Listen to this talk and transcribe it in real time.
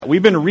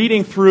We've been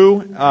reading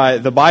through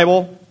the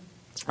Bible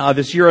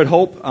this year at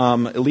Hope,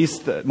 at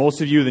least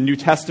most of you, the New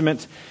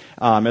Testament.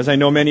 As I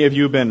know many of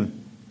you have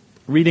been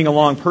reading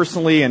along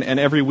personally, and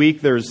every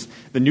week there's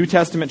the New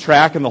Testament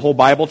track and the whole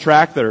Bible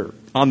track that are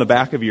on the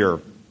back of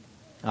your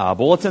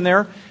bulletin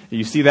there.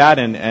 You see that,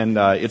 and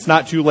it's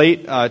not too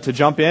late to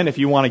jump in if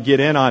you want to get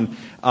in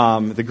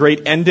on the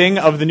great ending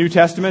of the New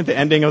Testament, the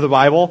ending of the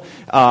Bible.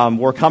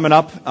 We're coming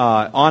up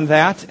on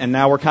that, and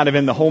now we're kind of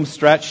in the home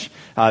stretch.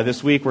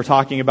 This week we're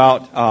talking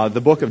about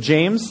the book of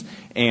James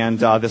and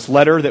this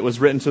letter that was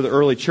written to the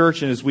early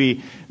church. And as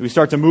we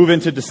start to move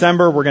into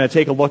December, we're going to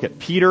take a look at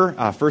Peter,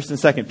 1st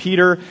and 2nd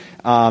Peter,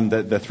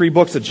 the three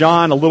books of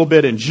John, a little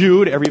bit in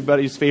Jude,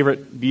 everybody's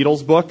favorite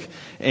Beatles book,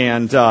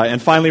 and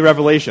finally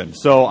Revelation.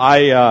 So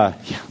there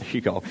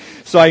you go.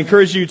 So I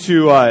encourage you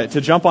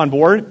to jump on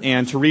board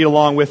and to read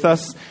along with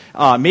us.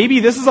 Maybe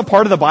this is a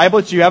part of the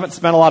Bible that you haven't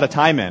spent a lot of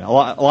time in. A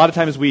lot of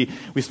times we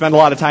spend a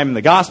lot of time in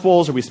the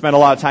Gospels, or we spend a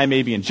lot of time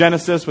maybe in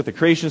Genesis with the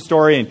creation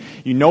story, and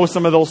you know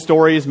some of those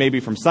stories maybe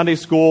from Sunday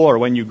school or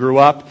when you grew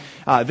up.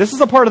 This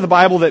is a part of the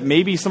Bible that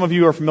maybe some of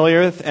you are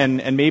familiar with,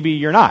 and maybe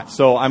you're not.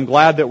 So I'm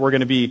glad that we're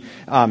going to be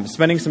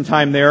spending some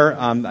time there.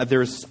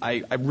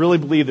 I really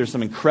believe there's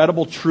some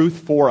incredible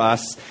truth for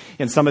us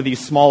in some of these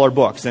smaller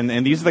books.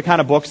 And these are the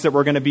kind of books that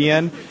we're going to be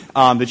in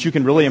that you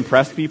can really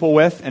impress people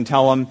with and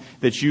tell them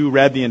that you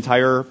read the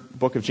entire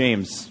book of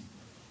James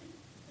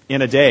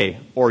in a day,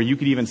 or you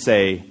could even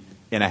say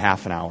in a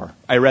half an hour.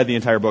 I read the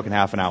entire book in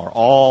half an hour,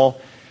 all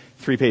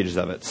 3 pages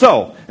of it.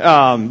 So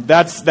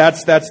that's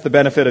the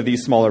benefit of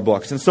these smaller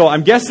books. And so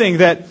I'm guessing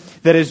that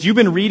as you've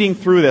been reading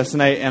through this,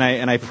 and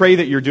I pray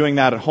that you're doing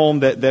that at home,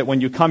 that when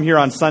you come here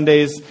on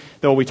Sundays,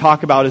 that what we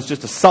talk about is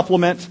just a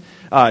supplement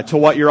to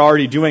what you're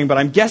already doing. But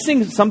I'm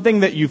guessing something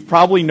that you've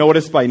probably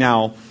noticed by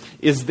now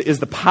is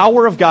the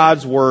power of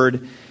God's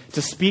Word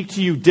to speak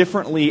to you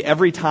differently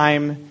every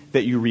time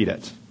that you read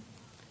it.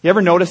 You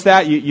ever notice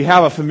that? You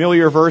have a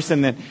familiar verse,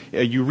 and then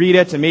you read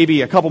it, and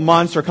maybe a couple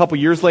months or a couple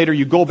years later,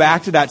 you go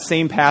back to that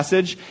same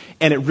passage,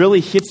 and it really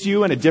hits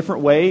you in a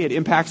different way. It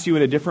impacts you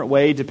in a different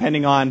way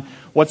depending on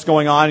what's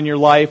going on in your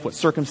life, what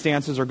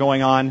circumstances are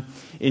going on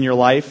in your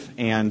life.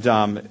 And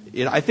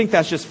I think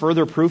that's just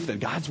further proof that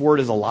God's Word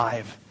is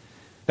alive.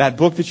 That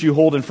book that you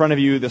hold in front of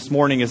you this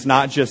morning is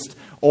not just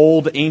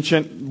old,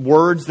 ancient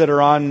words that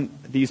are on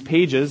these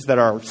pages that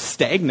are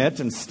stagnant,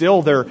 and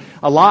still they're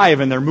alive,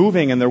 and they're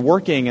moving, and they're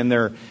working, and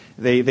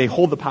they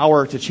hold the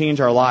power to change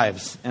our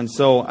lives. And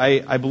so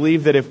I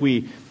believe that if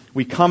we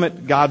come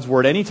at God's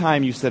Word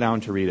anytime you sit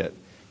down to read it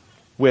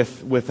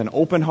with an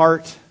open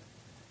heart,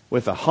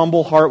 with a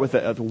humble heart, with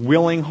a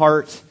willing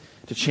heart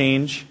to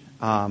change,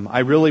 I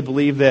really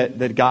believe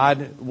that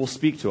God will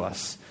speak to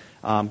us.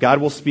 God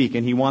will speak,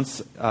 and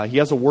He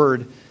has a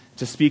word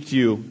to speak to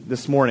you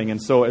this morning.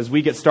 And so as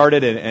we get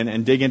started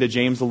and dig into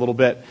James a little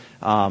bit,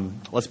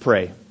 let's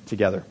pray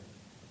together.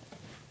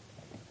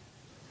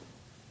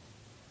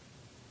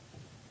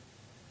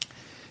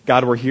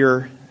 God, we're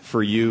here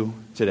for you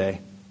today.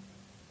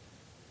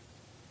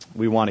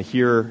 We want to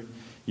hear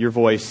your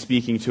voice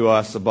speaking to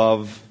us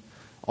above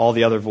all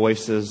the other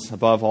voices,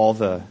 above all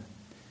the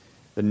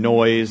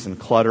noise and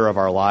clutter of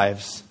our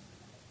lives.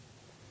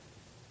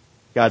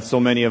 God, so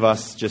many of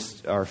us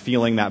just are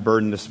feeling that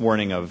burden this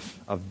morning of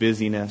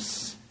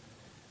busyness,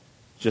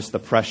 just the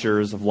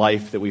pressures of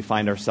life that we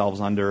find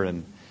ourselves under.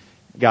 And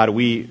God,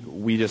 we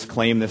just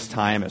claim this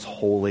time as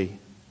holy.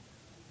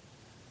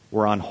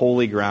 We're on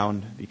holy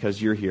ground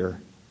because you're here.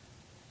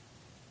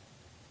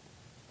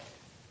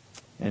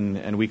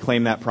 And we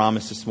claim that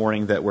promise this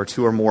morning that where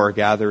two or more are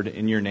gathered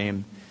in your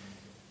name,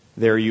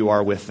 there you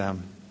are with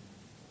them.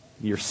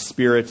 Your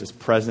Spirit is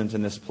present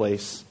in this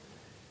place.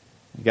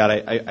 God,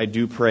 I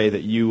do pray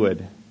that you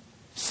would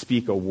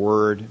speak a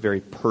word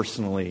very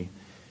personally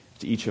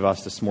to each of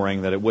us this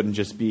morning, that it wouldn't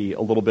just be a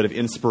little bit of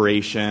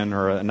inspiration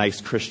or a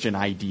nice Christian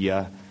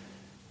idea.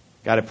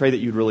 God, I pray that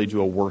you'd really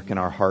do a work in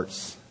our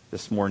hearts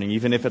this morning,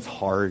 even if it's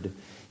hard,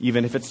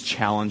 even if it's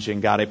challenging.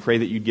 God, I pray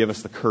that you'd give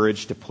us the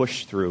courage to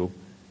push through,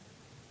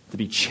 to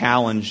be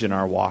challenged in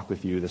our walk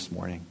with you this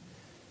morning.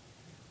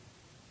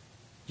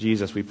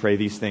 Jesus, we pray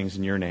these things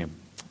in your name.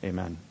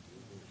 Amen.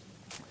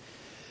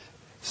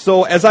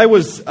 So as I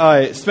was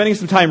spending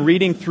some time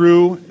reading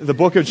through the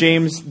book of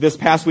James this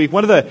past week,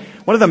 one of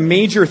the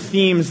major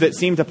themes that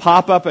seem to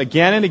pop up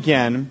again and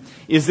again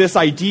is this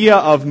idea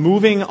of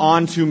moving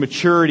on to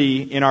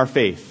maturity in our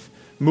faith.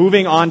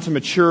 Moving on to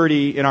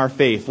maturity in our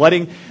faith.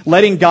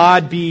 Letting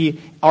God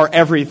be our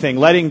everything.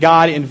 Letting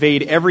God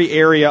invade every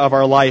area of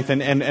our life.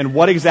 And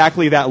what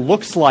exactly that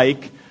looks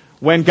like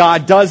when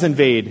God does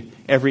invade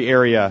every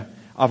area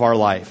of our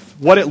life.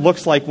 What it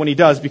looks like when He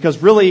does. Because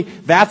really,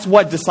 that's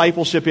what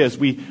discipleship is.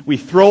 We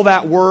throw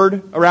that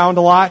word around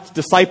a lot.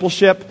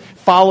 Discipleship,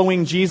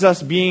 following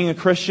Jesus, being a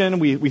Christian.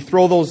 We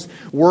throw those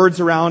words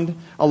around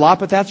a lot.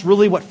 But that's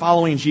really what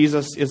following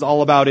Jesus is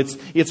all about.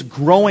 It's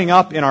growing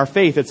up in our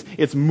faith.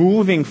 It's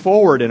moving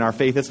forward in our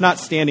faith. It's not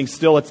standing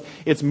still.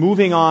 It's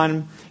moving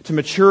on to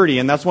maturity.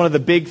 And that's one of the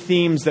big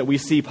themes that we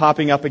see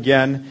popping up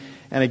again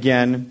and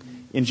again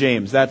in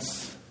James.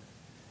 That's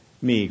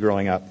me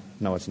growing up.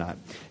 No, it's not.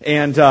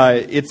 And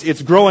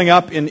it's growing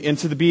up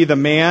into to be the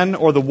man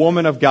or the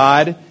woman of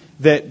God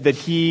that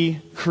He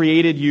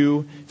created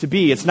you to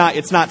be. It's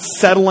not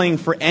settling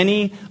for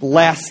any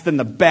less than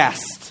the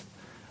best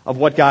of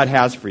what God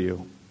has for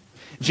you.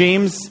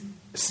 James,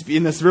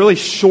 in this really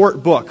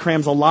short book,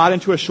 crams a lot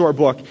into a short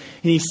book, and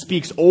he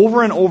speaks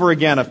over and over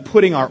again of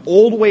putting our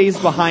old ways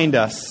behind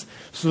us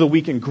so that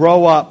we can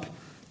grow up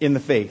in the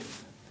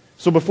faith.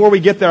 So before we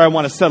get there, I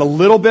want to set a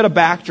little bit of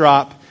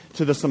backdrop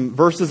to some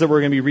verses that we're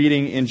going to be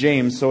reading in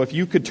James. So if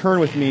you could turn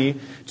with me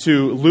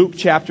to Luke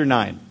chapter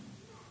 9.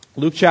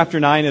 Luke chapter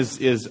 9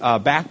 is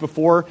back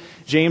before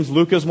James.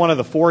 Luke is one of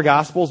the four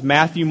Gospels: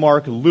 Matthew,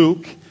 Mark,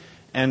 Luke,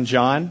 and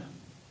John.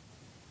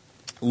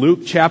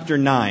 Luke chapter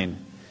 9.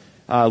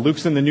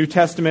 Luke's in the New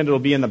Testament. It'll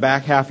be in the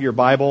back half of your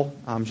Bible,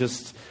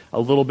 just a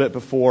little bit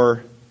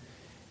before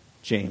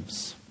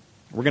James.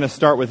 We're going to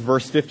start with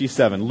verse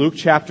 57. Luke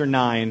chapter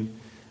 9,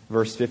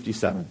 verse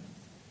 57.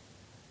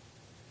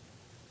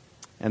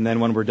 And then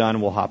when we're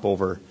done, we'll hop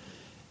over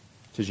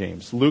to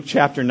James. Luke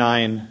chapter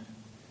 9,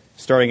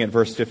 starting at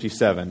verse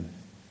 57.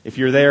 If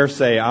you're there,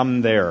 say,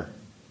 "I'm there."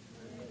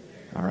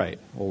 All right,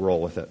 we'll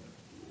roll with it.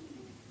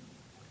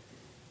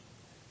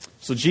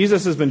 So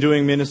Jesus has been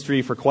doing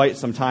ministry for quite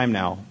some time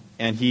now,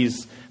 and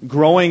He's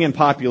growing in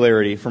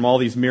popularity from all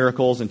these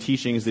miracles and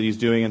teachings that He's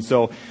doing. And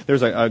so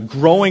there's a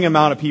growing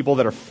amount of people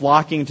that are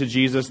flocking to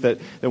Jesus that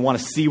want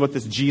to see what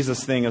this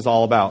Jesus thing is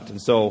all about.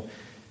 And so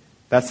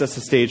that sets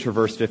the stage for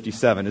verse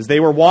 57. As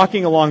they were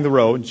walking along the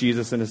road,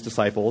 Jesus and His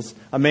disciples,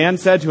 a man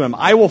said to Him,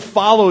 "I will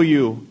follow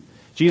you."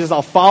 Jesus,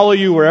 "I'll follow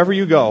you wherever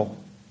you go."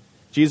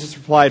 Jesus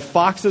replied,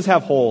 "Foxes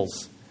have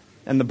holes,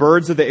 and the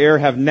birds of the air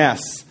have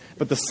nests,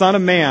 but the Son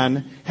of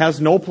Man has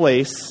no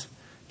place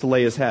to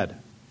lay His head."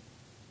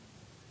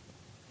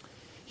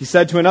 He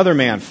said to another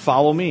man,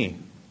 "Follow me."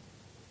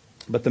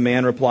 But the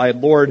man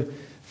replied, "Lord,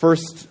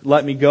 first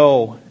let me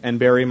go and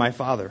bury my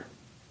father."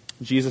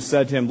 Jesus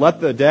said to him,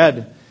 "Let the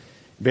dead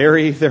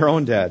bury their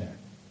own dead,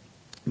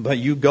 but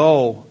you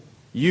go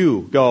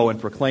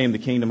and proclaim the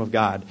kingdom of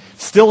God."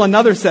 Still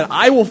another said,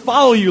 "I will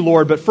follow you,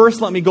 Lord, but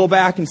first let me go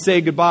back and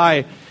say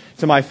goodbye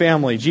to my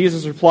family."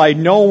 Jesus replied,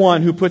 "No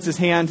one who puts his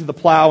hand to the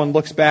plow and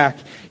looks back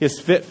is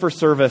fit for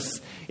service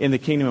in the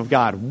kingdom of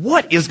God."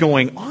 What is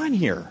going on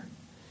here?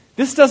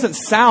 This doesn't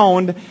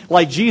sound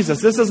like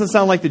Jesus. This doesn't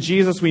sound like the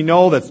Jesus we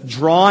know that's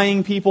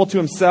drawing people to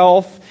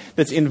Himself,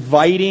 that's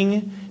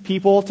inviting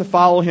people to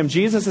follow Him.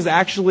 Jesus is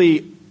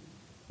actually,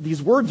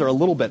 these words are a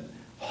little bit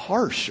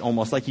harsh,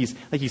 almost like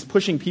he's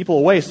pushing people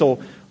away. So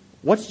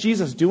what's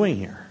Jesus doing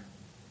here?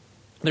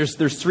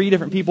 There's three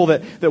different people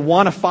that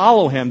want to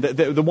follow Him,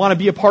 that want to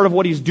be a part of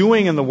what He's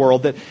doing in the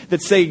world,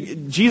 that say,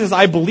 "Jesus,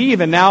 I believe,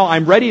 and now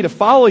I'm ready to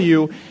follow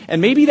you."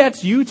 And maybe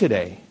that's you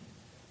today.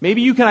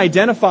 Maybe you can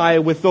identify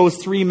with those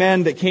three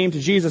men that came to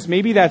Jesus.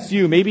 Maybe that's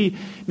you. Maybe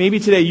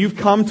today you've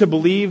come to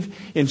believe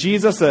in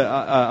Jesus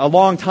a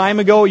long time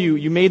ago.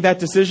 You made that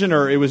decision,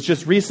 or it was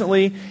just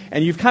recently,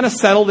 and you've kind of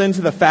settled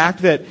into the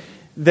fact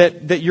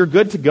that you're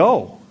good to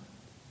go.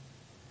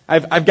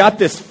 I've got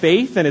this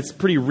faith, and it's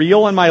pretty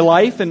real in my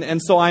life,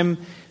 and so I'm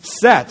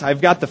set.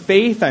 I've got the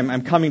faith.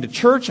 I'm coming to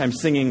church. I'm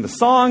singing the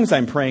songs.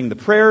 I'm praying the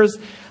prayers.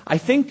 I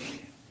think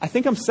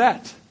I'm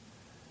set.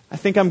 I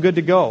think I'm good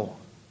to go.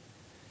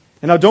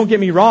 And now, don't get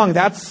me wrong,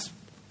 that's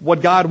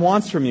what God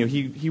wants from you.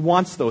 He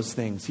wants those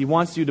things. He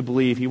wants you to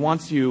believe. He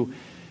wants you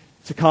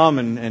to come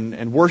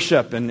and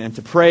worship and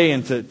to pray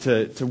and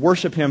to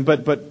worship Him.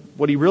 But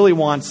what He really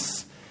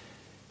wants,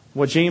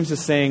 what James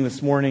is saying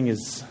this morning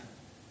is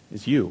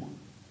you.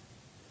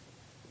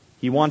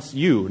 He wants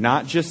you,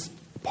 not just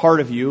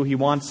part of you. He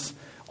wants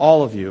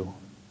all of you.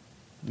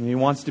 And He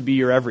wants to be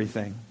your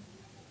everything.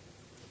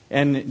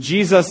 And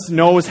Jesus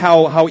knows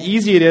how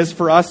easy it is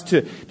for us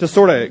to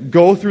sort of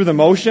go through the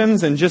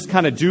motions and just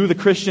kind of do the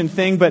Christian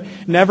thing, but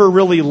never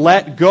really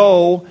let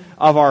go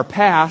of our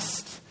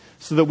past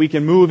so that we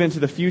can move into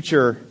the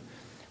future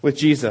with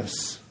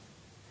Jesus.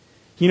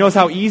 He knows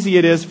how easy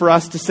it is for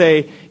us to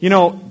say,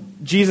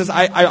 "Jesus,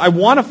 I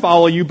want to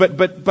follow you,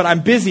 but I'm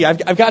busy.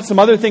 I've got some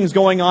other things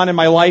going on in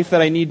my life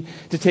that I need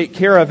to take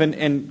care of."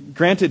 And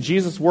granted,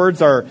 Jesus'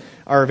 words are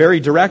very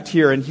direct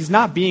here, and He's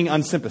not being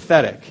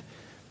unsympathetic.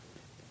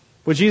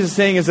 What Jesus is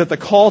saying is that the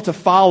call to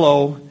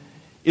follow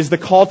is the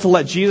call to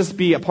let Jesus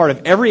be a part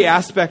of every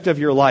aspect of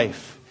your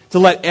life, to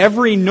let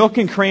every nook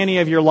and cranny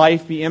of your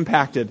life be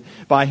impacted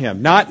by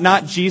Him.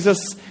 Not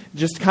Jesus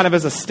just kind of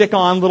as a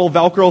stick-on little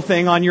Velcro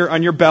thing on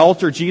your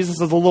belt, or Jesus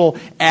as a little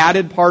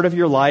added part of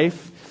your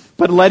life,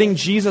 but letting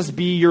Jesus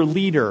be your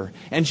leader.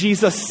 And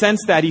Jesus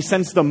sensed that. He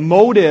sensed the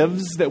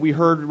motives that we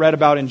read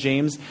about in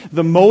James,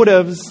 the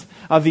motives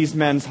of these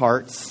men's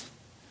hearts.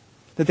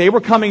 That they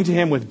were coming to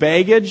Him with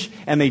baggage,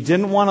 and they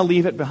didn't want to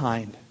leave it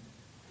behind.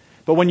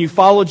 But when you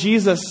follow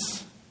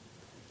Jesus,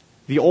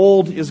 the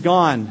old is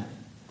gone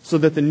so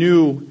that the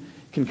new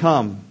can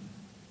come.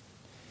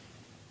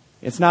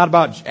 It's not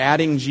about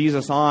adding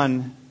Jesus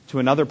on to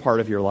another part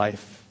of your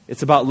life.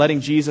 It's about letting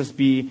Jesus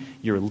be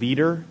your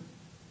leader,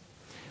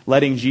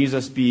 letting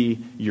Jesus be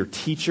your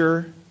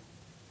teacher,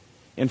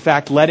 In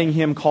fact, letting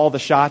Him call the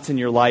shots in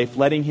your life,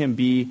 letting Him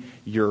be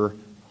your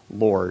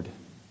Lord.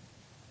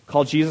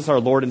 Call Jesus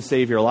our Lord and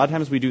Savior. A lot of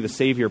times we do the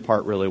Savior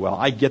part really well.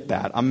 I get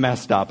that. I'm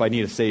messed up. I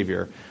need a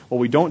Savior. What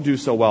we don't do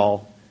so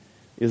well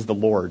is the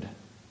Lord.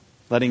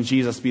 Letting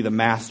Jesus be the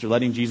master,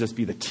 letting Jesus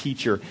be the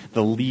teacher,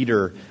 the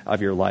leader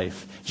of your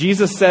life.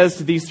 Jesus says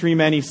to these three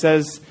men, He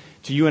says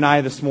to you and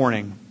I this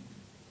morning,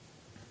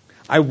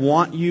 I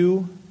want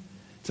you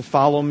to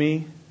follow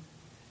me.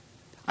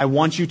 I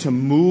want you to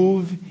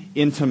move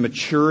into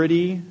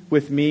maturity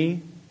with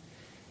me.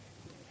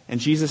 And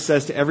Jesus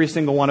says to every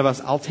single one of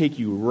us, I'll take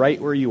you right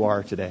where you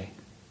are today.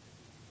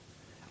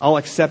 I'll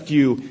accept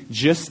you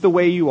just the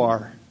way you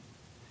are.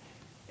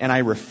 And I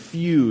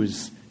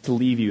refuse to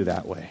leave you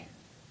that way.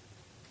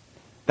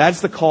 That's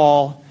the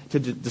call to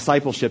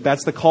discipleship.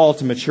 That's the call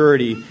to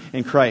maturity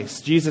in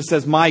Christ. Jesus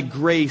says, my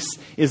grace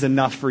is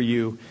enough for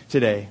you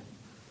today.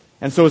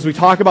 And so as we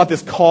talk about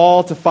this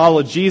call to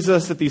follow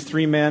Jesus that these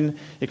three men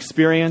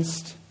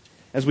experienced,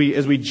 as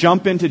we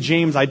jump into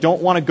James, I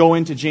don't want to go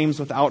into James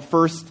without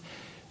first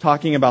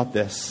talking about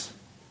this.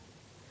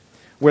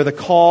 Where the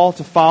call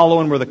to follow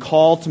and where the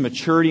call to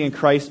maturity in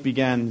Christ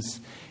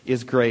begins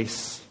is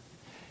grace.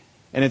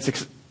 And it's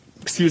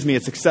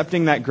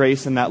accepting that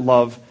grace and that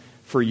love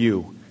for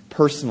you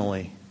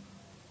personally.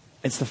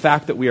 It's the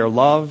fact that we are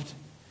loved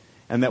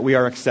and that we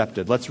are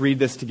accepted. Let's read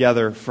this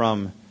together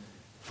from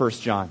 1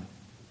 John.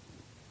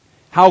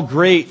 How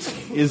great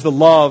is the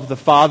love the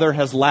Father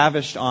has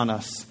lavished on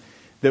us,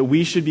 that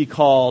we should be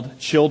called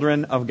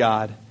children of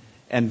God.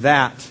 And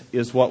that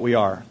is what we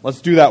are. Let's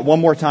do that one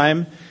more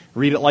time.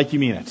 Read it like you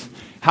mean it.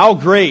 How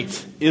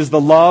great is the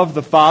love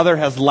the Father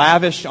has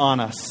lavished on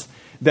us,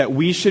 that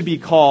we should be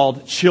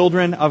called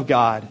children of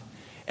God.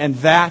 And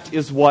that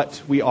is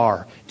what we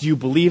are. Do you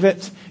believe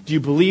it? Do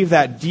you believe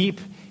that deep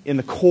in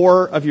the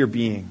core of your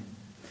being?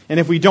 And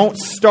if we don't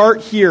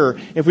start here,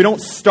 if we don't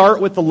start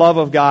with the love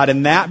of God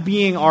and that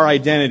being our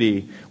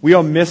identity,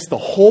 we'll miss the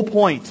whole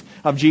point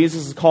of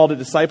Jesus' call to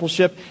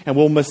discipleship, and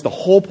we'll miss the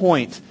whole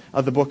point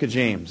of the book of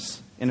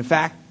James. In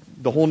fact,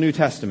 the whole New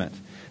Testament.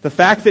 The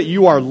fact that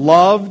you are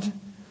loved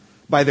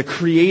by the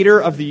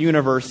Creator of the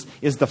universe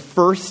is the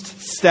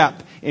first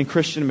step in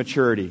Christian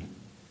maturity.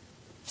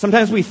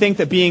 Sometimes we think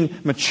that being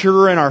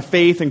mature in our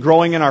faith and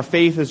growing in our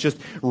faith is just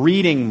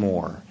reading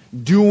more,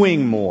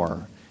 doing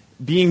more,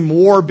 being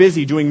more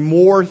busy, doing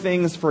more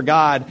things for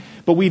God.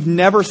 But we've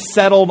never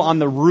settled on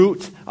the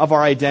root of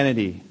our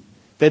identity.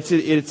 It's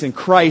in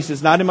Christ.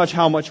 It's not in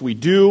how much we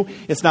do.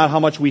 It's not how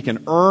much we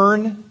can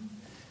earn.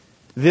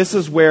 This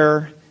is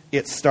where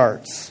it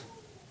starts.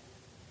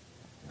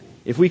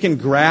 If we can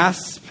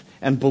grasp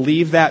and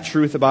believe that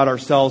truth about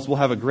ourselves, we'll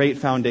have a great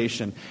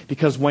foundation.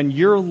 Because when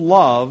you're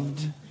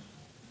loved,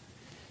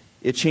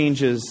 it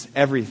changes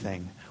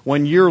everything.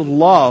 When you're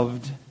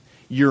loved,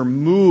 you're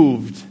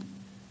moved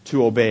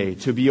to obey,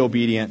 to be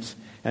obedient,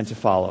 and to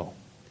follow.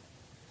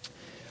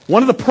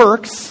 One of the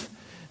perks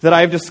that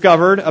I've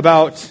discovered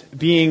about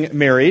being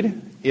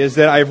married is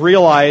that I've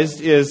realized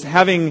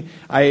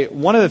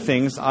one of the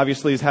things,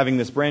 obviously, is having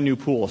this brand new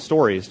pool of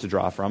stories to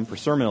draw from for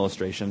sermon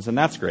illustrations, and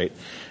that's great.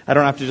 I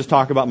don't have to just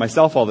talk about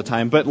myself all the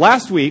time. But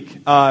last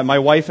week, my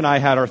wife and I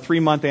had our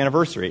 3-month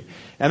anniversary,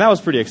 and that was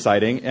pretty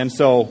exciting. And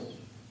so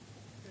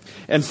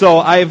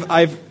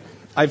I've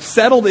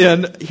settled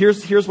in.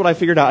 Here's what I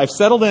figured out. I've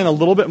settled in a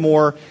little bit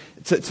more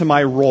to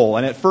my role.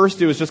 And at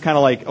first it was just kind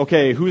of like,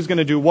 okay, who's going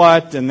to do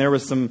what? And there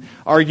was some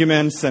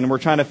arguments, and we're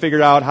trying to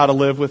figure out how to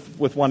live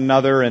with one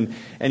another. And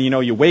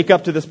you wake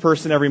up to this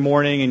person every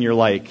morning and you're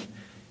like,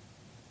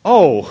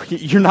 oh,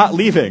 you're not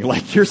leaving.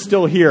 Like, you're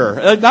still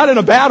here. Not in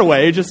a bad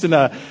way, just in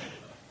a,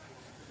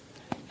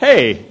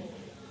 hey,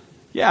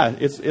 yeah,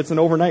 it's an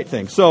overnight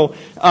thing. So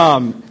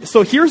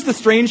here's the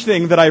strange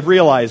thing that I've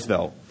realized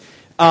though.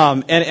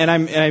 I'm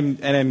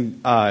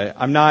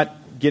not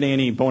getting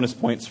any bonus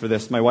points for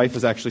this. My wife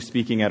is actually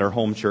speaking at our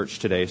home church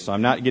today, so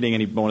I'm not getting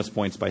any bonus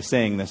points by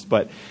saying this.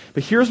 But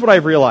here's what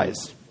I've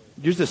realized.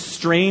 There's this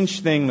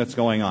strange thing that's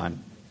going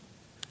on.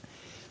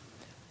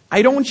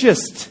 I don't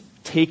just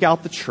take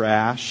out the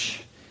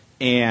trash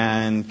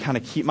and kind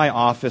of keep my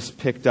office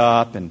picked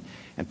up and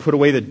put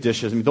away the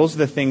dishes. I mean, those are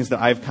the things that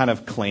I've kind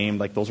of claimed,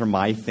 like those are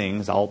my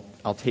things. I'll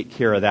take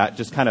care of that,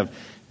 just kind of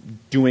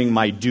doing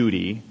my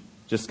duty,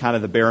 just kind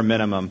of the bare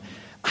minimum.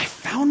 I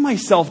found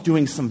myself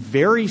doing some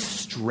very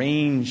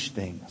strange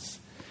things.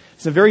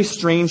 Some very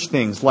strange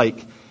things,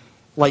 like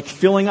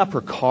filling up her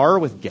car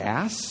with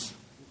gas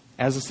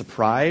as a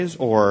surprise,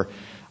 or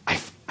I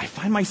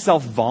find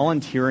myself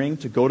volunteering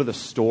to go to the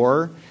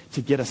store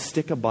to get a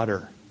stick of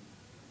butter.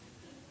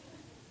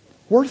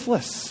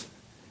 Worthless.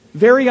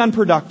 Very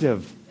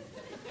unproductive.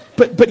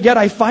 But yet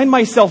I find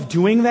myself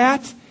doing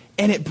that,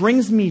 and it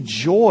brings me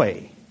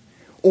joy.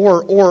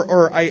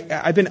 Or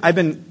I've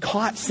been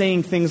caught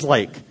saying things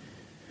like,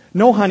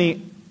 no,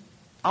 honey,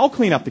 I'll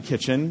clean up the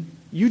kitchen.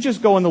 You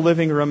just go in the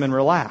living room and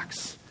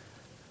relax.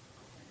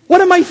 What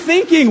am I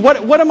thinking?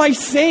 What am I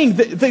saying?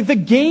 The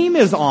game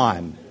is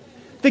on.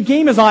 The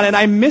game is on, and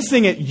I'm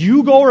missing it.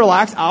 You go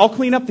relax. I'll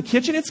clean up the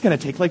kitchen. It's going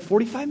to take like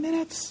 45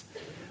 minutes.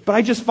 But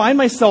I just find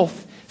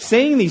myself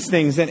saying these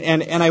things,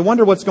 and I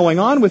wonder what's going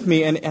on with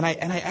me, and I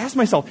ask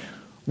myself,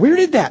 where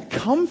did that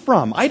come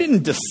from? I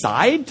didn't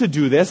decide to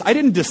do this. I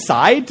didn't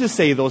decide to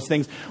say those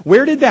things.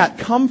 Where did that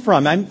come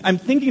from? I'm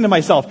thinking to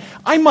myself,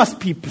 I must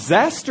be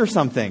possessed or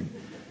something.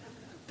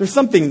 There's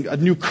something, a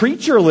new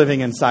creature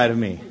living inside of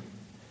me.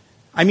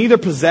 I'm either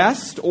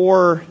possessed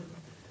or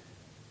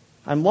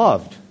I'm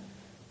loved.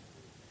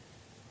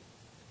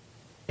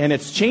 And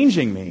it's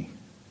changing me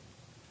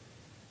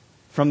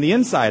from the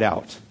inside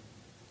out.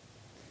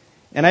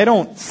 And I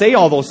don't say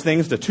all those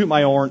things to toot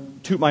my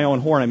own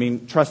horn. I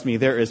mean, trust me,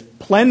 there is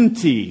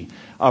plenty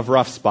of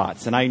rough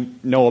spots, and I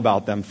know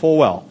about them full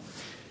well.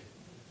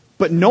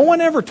 But no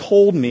one ever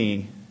told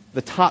me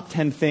the top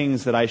 10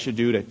 things that I should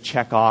do to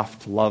check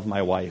off to love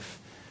my wife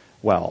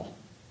well.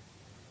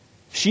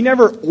 She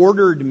never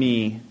ordered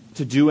me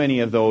to do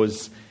any of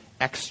those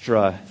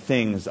extra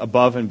things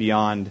above and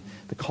beyond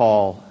the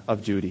call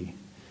of duty.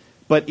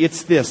 But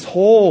it's this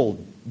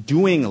whole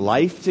doing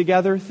life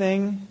together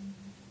thing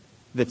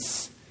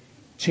that's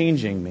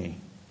changing me.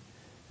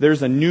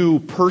 There's a new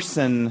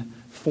person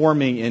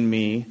forming in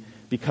me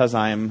because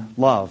I'm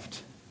loved.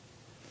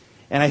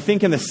 And I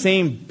think in the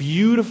same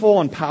beautiful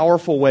and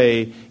powerful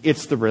way,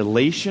 it's the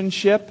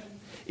relationship,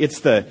 it's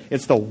the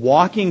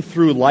walking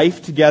through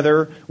life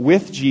together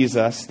with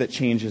Jesus that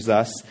changes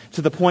us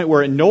to the point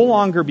where it no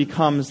longer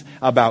becomes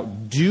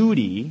about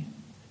duty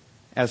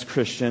as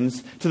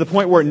Christians, to the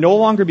point where it no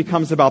longer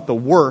becomes about the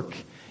work.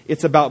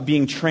 It's about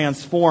being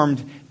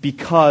transformed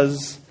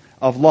because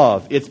of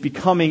love. It's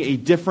becoming a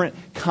different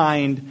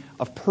kind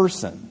of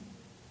person.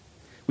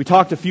 We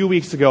talked a few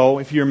weeks ago,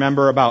 if you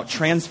remember, about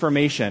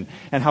transformation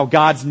and how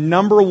God's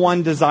number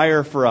one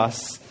desire for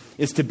us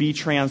is to be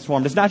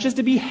transformed. It's not just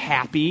to be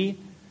happy,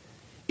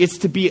 it's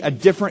to be a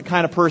different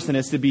kind of person.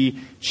 It's to be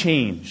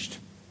changed.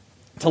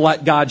 To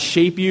let God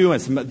shape you,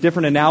 and some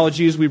different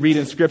analogies we read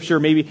in Scripture,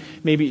 maybe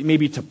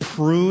to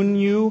prune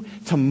you,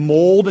 to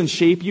mold and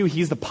shape you.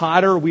 He's the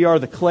potter, we are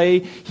the clay.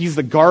 He's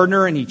the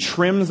gardener, and He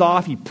trims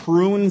off, He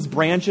prunes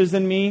branches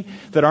in me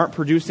that aren't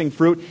producing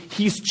fruit.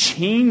 He's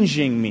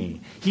changing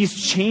me.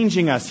 He's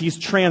changing us. He's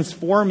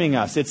transforming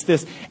us. It's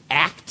this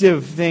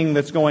active thing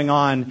that's going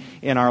on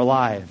in our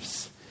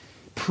lives.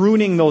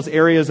 Pruning those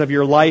areas of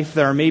your life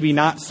that are maybe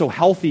not so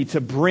healthy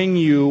to bring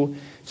you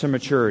to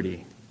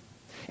maturity.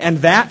 And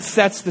that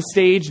sets the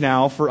stage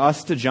now for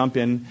us to jump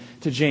in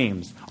to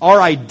James. Our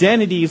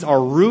identities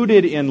are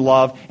rooted in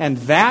love, and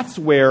that's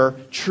where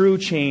true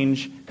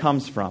change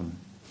comes from.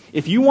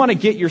 If you want to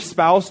get your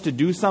spouse to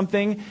do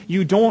something,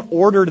 you don't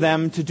order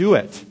them to do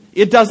it.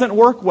 It doesn't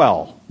work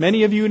well.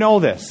 Many of you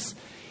know this.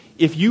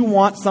 If you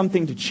want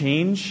something to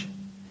change,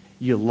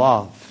 you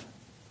love.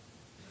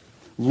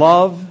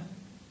 Love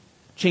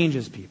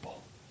changes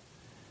people.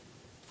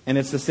 And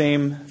it's the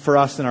same for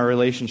us in our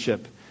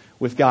relationship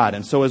with God.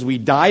 And so as we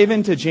dive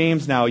into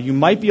James now, you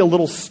might be a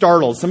little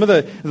startled. Some of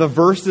the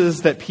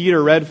verses that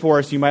Peter read for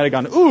us, you might have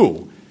gone,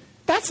 ooh,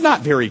 that's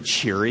not very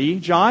cheery,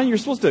 John. I'm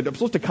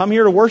supposed to come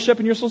here to worship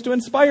and you're supposed to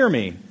inspire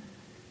me.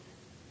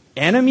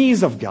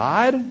 Enemies of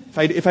God?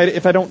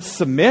 If I don't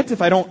submit,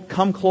 if I don't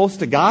come close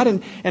to God?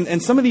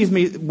 And some of these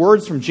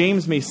words from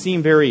James may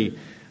seem very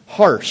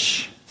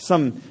harsh.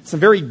 Some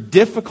very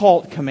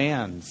difficult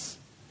commands.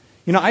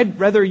 You know, I'd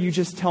rather you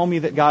just tell me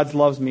that God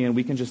loves me and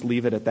we can just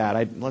leave it at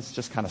that. Let's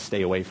just kind of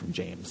stay away from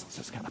James. Let's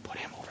just kind of put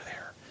him over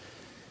there.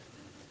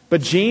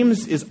 But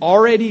James is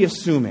already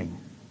assuming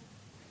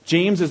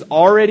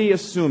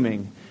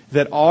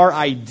that our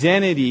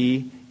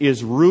identity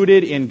is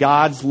rooted in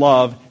God's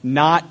love,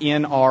 not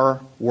in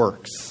our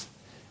works.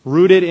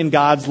 Rooted in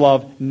God's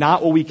love,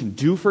 not what we can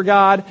do for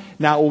God,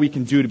 not what we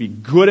can do to be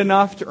good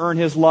enough to earn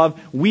His love.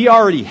 We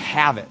already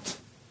have it.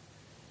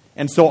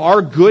 And so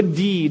our good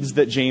deeds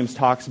that James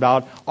talks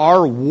about,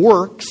 our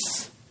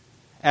works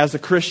as a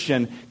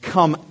Christian,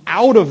 come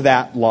out of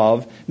that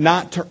love,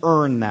 not to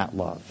earn that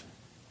love.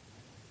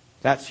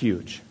 That's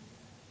huge.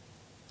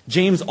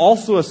 James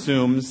also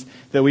assumes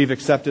that we've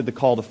accepted the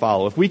call to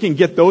follow. If we can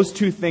get those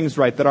two things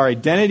right, that our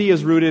identity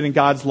is rooted in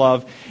God's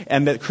love,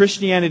 and that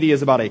Christianity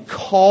is about a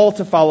call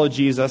to follow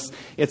Jesus,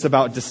 it's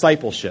about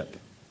discipleship.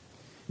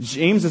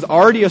 James is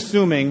already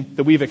assuming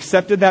that we've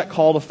accepted that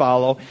call to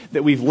follow,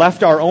 that we've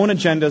left our own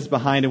agendas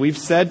behind, and we've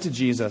said to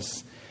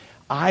Jesus,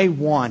 I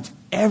want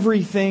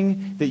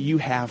everything that you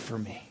have for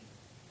me.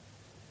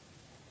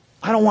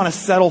 I don't want to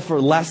settle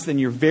for less than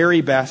your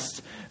very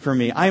best for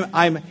me.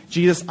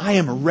 Jesus, I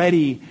am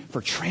ready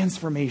for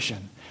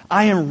transformation.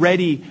 I am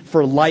ready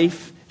for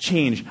life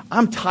change.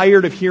 I'm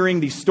tired of hearing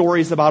these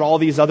stories about all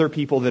these other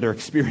people that are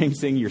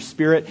experiencing your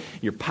Spirit,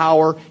 your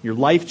power, your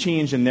life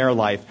change in their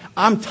life.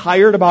 I'm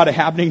tired about it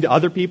happening to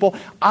other people.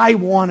 I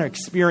want to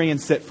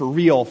experience it for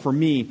real, for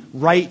me,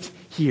 right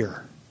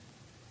here.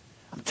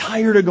 I'm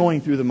tired of going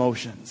through the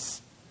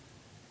motions.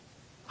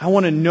 I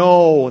want to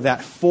know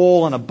that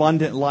full and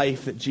abundant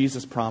life that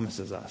Jesus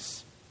promises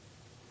us.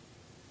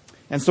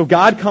 And so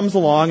God comes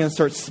along and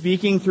starts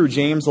speaking through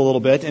James a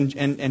little bit,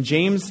 and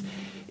James,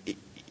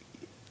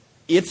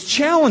 it's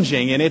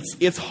challenging and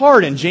it's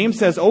hard. And James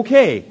says,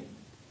 okay,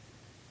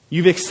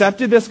 you've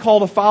accepted this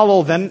call to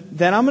follow, then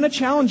I'm going to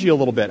challenge you a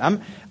little bit.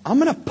 I'm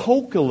going to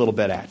poke a little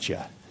bit at you.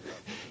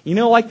 You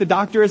know, like the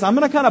doctor is, I'm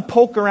going to kind of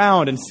poke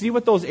around and see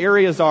what those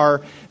areas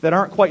are that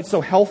aren't quite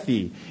so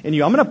healthy in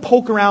you. I'm going to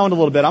poke around a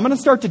little bit. I'm going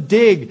to start to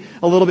dig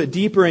a little bit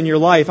deeper in your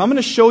life. I'm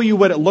going to show you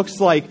what it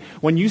looks like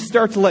when you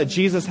start to let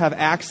Jesus have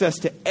access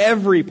to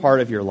every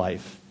part of your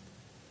life.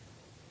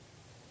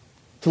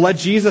 To let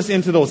Jesus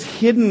into those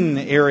hidden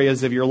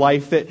areas of your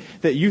life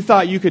that you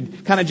thought you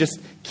could kind of just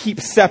keep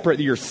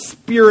separate, your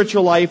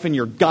spiritual life and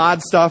your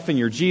God stuff and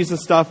your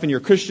Jesus stuff and your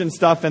Christian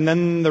stuff and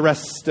then the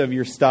rest of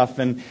your stuff.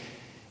 And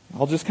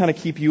I'll just kind of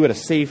keep you at a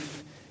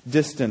safe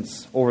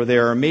distance over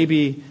there. Or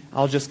maybe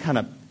I'll just kind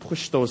of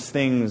push those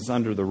things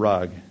under the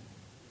rug.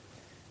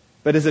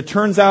 But as it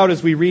turns out,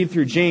 as we read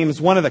through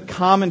James, one of the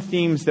common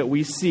themes that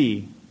we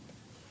see,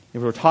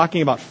 if we're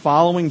talking about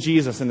following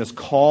Jesus and this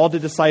call to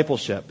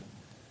discipleship,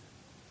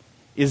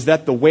 is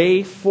that the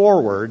way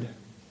forward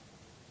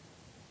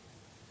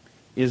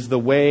is the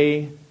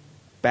way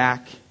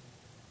back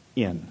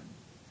in.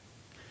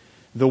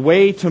 The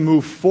way to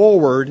move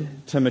forward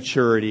to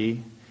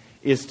maturity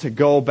is to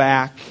go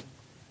back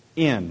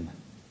into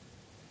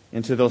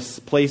those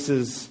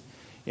places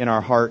in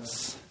our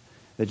hearts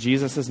that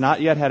Jesus has not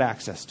yet had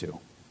access to.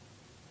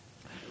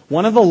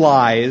 One of the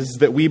lies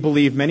that we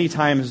believe many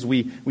times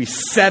we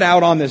set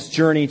out on this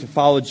journey to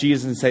follow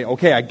Jesus and say,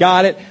 okay, I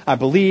got it, I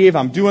believe,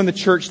 I'm doing the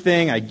church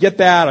thing, I get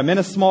that, I'm in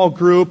a small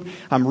group,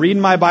 I'm reading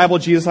my Bible,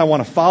 Jesus, I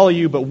want to follow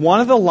you. But one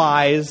of the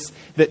lies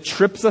that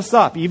trips us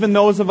up, even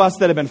those of us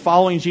that have been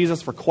following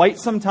Jesus for quite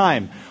some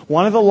time,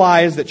 one of the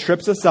lies that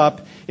trips us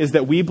up is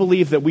that we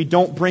believe that we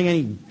don't bring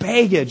any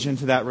baggage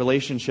into that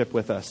relationship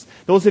with us.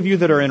 Those of you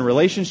that are in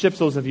relationships,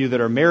 those of you that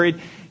are married,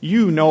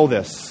 you know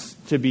this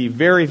to be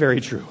very,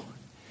 very true.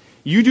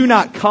 You do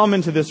not come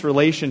into this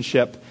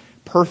relationship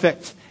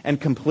perfect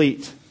and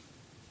complete.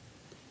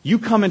 You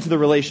come into the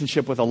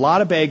relationship with a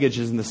lot of baggage,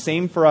 and the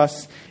same for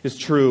us is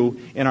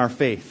true in our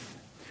faith.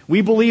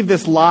 We believe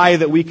this lie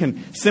that we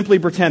can simply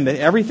pretend that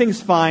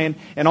everything's fine,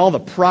 and all the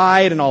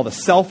pride and all the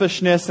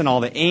selfishness and all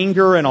the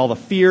anger and all the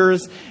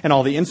fears and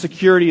all the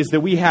insecurities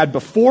that we had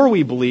before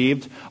we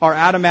believed are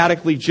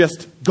automatically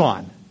just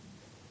gone.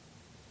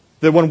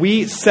 That when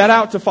we set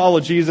out to follow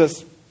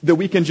Jesus, that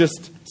we can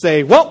just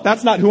say, well,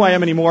 that's not who I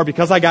am anymore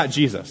because I got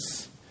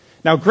Jesus.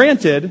 Now,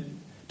 granted,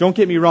 don't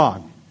get me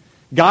wrong.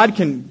 God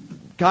can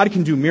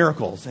do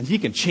miracles, and He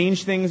can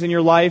change things in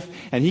your life,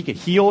 and He can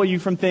heal you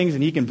from things,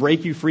 and He can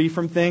break you free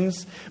from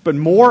things. But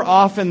more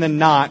often than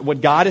not,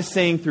 what God is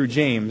saying through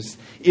James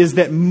is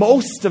that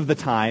most of the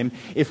time,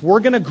 if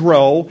we're going to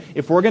grow,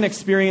 if we're going to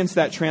experience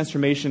that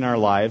transformation in our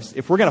lives,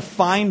 if we're going to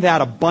find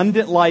that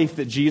abundant life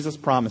that Jesus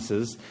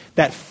promises,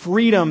 that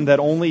freedom that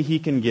only He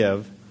can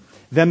give,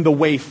 then the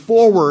way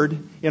forward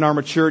in our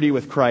maturity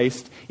with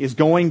Christ is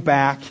going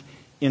back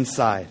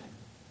inside.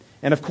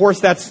 And of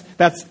course,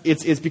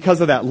 it's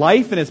because of that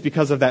life and it's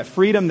because of that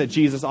freedom that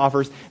Jesus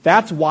offers.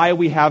 That's why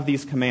we have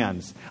these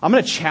commands. I'm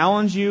going to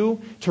challenge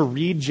you to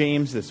read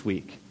James this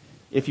week,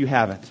 if you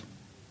haven't.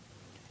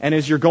 And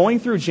as you're going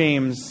through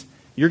James,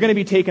 you're going to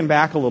be taken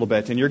back a little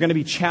bit, and you're going to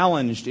be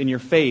challenged in your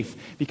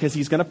faith because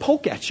he's going to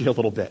poke at you a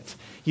little bit.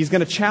 He's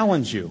going to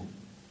challenge you.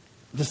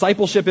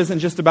 Discipleship isn't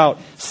just about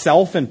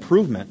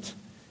self-improvement.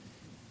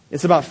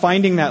 It's about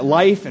finding that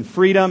life and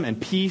freedom and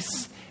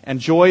peace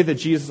and joy that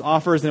Jesus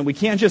offers, and we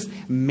can't just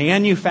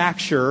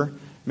manufacture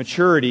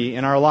maturity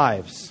in our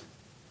lives.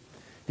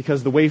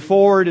 Because the way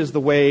forward is the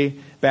way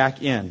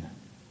back in.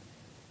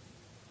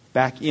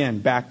 Back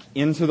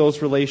into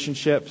those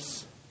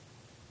relationships,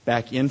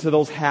 back into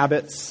those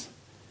habits,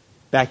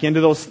 back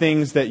into those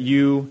things that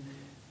you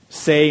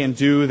say and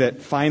do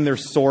that find their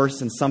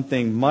source in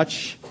something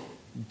much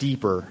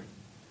deeper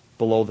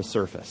below the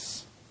surface.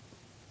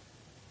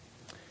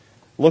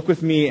 Look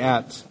with me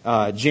at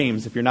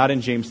James. If you're not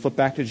in James, flip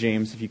back to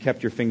James if you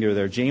kept your finger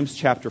there. James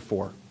chapter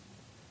 4.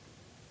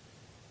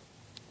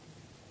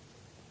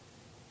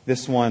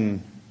 This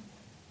one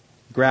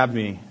grabbed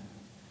me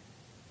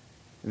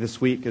this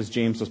week as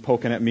James was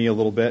poking at me a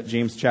little bit.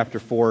 James chapter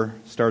 4,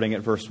 starting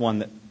at verse 1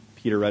 that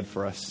Peter read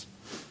for us.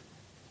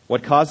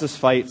 What causes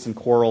fights and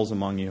quarrels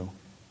among you?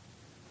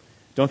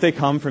 Don't they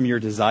come from your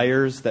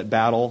desires that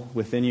battle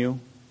within you?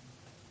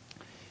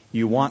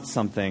 You want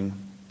something,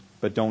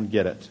 but don't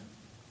get it.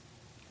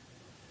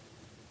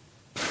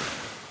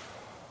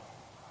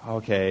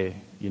 Okay,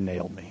 you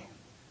nailed me.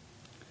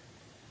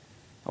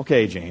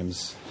 Okay,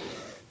 James.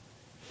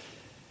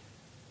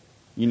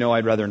 You know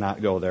I'd rather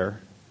not go there.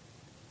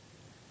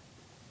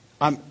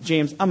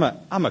 James, I'm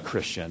a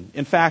Christian.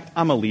 In fact,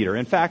 I'm a leader.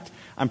 In fact,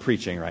 I'm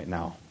preaching right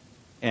now.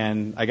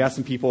 And I got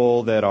some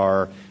people that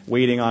are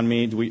waiting on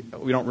me. We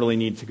don't really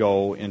need to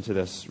go into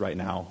this right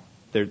now.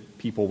 There are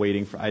people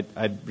waiting for...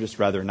 I'd just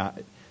rather not...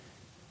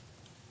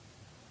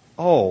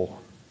 Oh,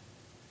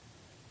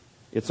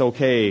 it's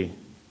okay.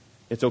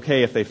 It's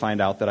okay if they find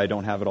out that I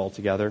don't have it all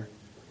together.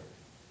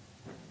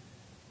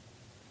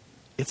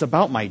 It's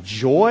about my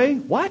joy?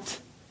 What?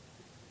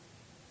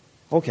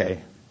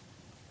 Okay,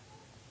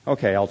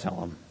 I'll tell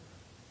them.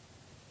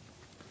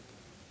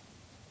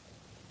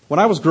 When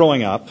I was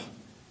growing up,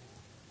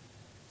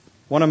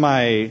 one of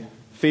my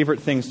favorite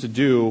things to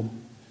do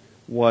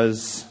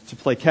was to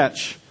play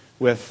catch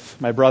with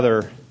my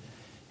brother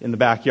in the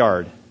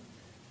backyard.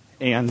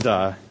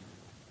 And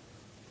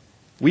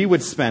we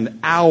would spend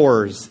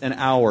hours and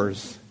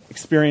hours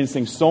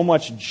experiencing so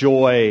much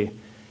joy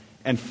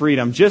and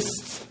freedom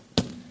just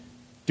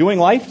doing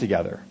life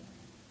together.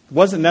 It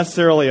wasn't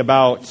necessarily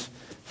about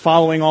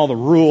following all the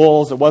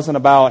rules. It wasn't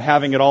about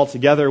having it all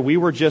together. We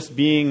were just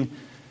being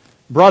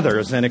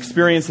brothers and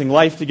experiencing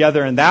life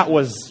together, and that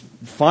was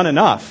fun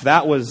enough.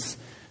 That was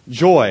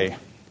joy.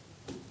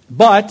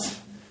 But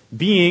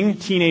being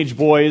teenage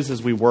boys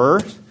as we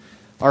were,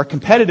 our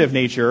competitive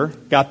nature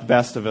got the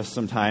best of us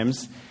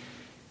sometimes.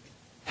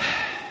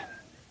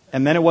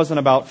 And then it wasn't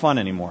about fun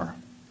anymore.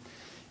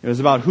 It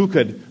was about who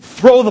could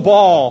throw the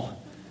ball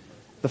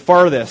the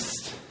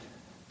farthest.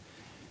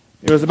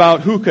 It was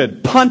about who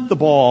could punt the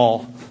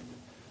ball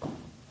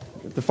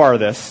the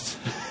farthest.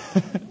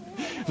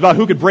 It was about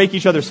who could break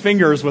each other's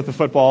fingers with the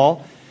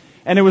football.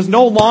 And it was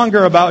no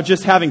longer about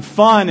just having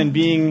fun and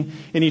being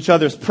in each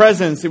other's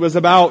presence. It was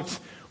about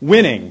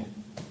winning.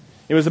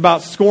 It was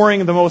about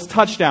scoring the most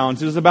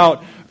touchdowns. It was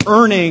about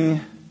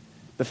earning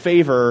the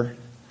favor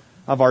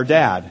of our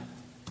dad.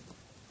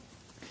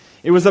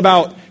 It was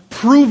about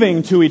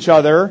proving to each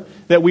other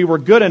that we were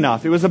good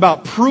enough. It was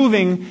about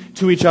proving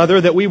to each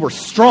other that we were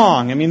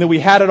strong. I mean, that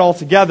we had it all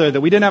together, that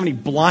we didn't have any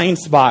blind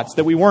spots,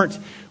 that we weren't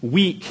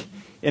weak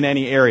in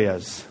any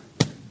areas.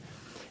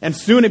 And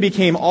soon it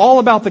became all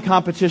about the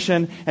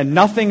competition and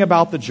nothing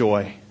about the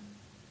joy.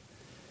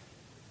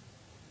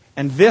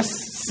 And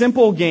this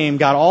simple game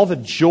got all the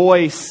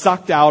joy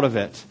sucked out of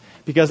it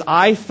because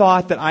I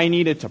thought that I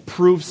needed to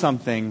prove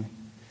something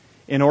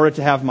in order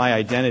to have my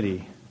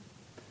identity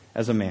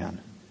as a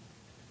man.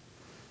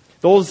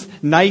 Those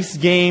nice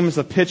games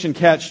of pitch and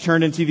catch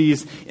turned into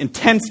these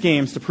intense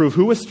games to prove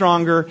who was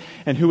stronger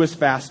and who was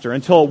faster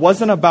until it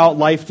wasn't about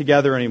life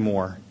together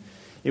anymore.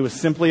 It was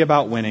simply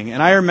about winning.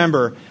 And I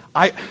remember,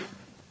 I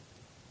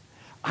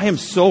am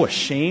so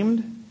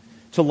ashamed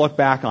to look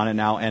back on it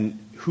now, and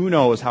who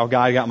knows how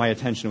God got my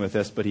attention with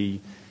this, but He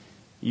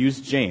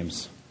used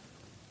James.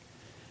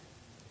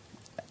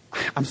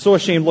 I'm so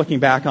ashamed looking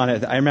back on it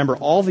that I remember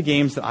all the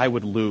games that I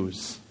would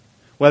lose.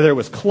 Whether it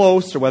was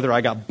close or whether I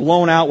got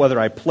blown out, whether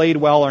I played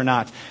well or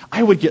not.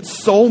 I would get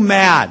so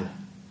mad.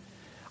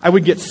 I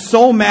would get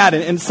so mad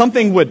and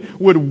something would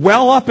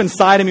well up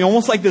inside of me,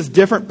 almost like this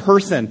different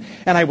person.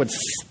 And I would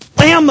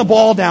slam the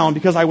ball down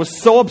because I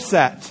was so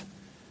upset.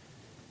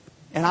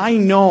 And I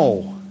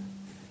know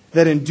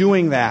that in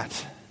doing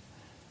that,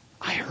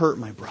 I hurt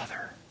my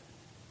brother.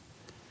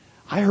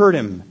 I hurt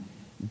him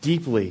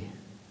deeply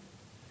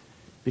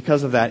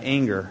because of that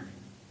anger.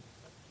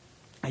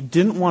 I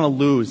didn't want to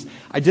lose.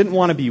 I didn't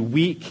want to be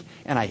weak,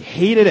 and I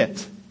hated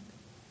it.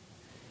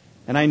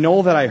 And I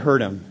know that I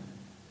hurt him.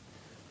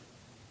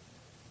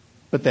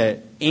 But that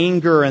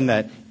anger and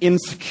that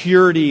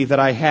insecurity that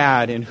I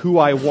had in who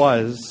I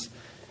was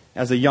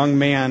as a young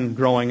man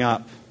growing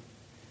up,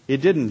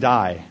 it didn't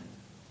die.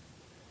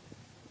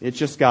 It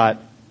just got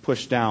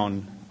pushed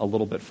down a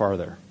little bit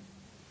farther.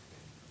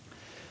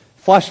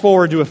 Flash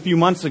forward to a few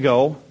months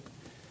ago,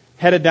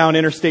 headed down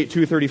Interstate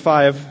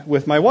 235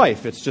 with my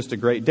wife. It's just a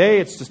great day.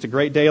 It's just a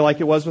great day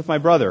like it was with my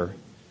brother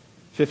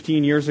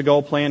 15 years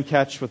ago playing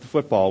catch with the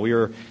football. We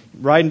were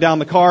riding in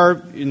the car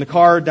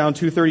down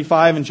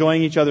 235,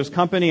 enjoying each other's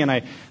company, and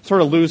I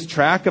sort of lose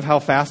track of how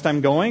fast I'm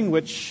going,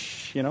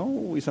 which,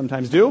 we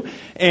sometimes do.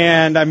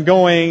 And I'm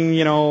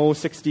going,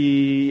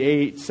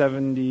 68,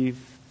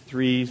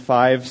 73,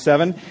 5,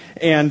 7.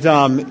 And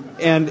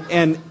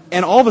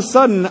all of a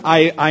sudden,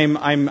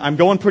 I'm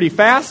going pretty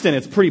fast, and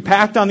it's pretty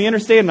packed on the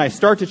interstate, and I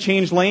start to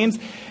change lanes,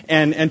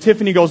 and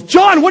Tiffany goes,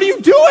 "John, what are you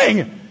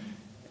doing?"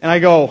 And I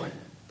go,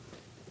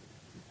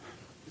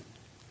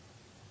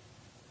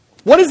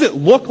 "What does it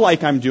look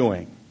like I'm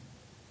doing?"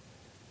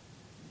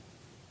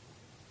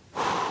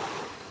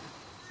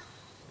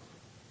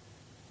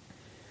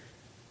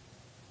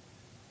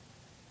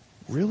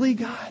 Really,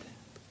 God?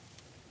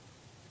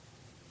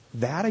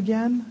 That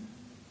again?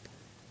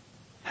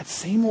 That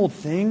same old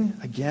thing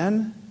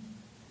again?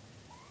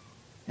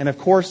 And of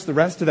course, the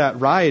rest of that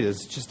ride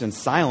is just in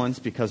silence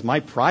because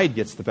my pride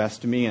gets the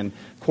best of me. And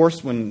of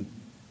course, when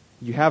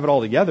you have it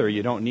all together,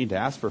 you don't need to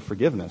ask for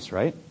forgiveness,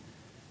 right?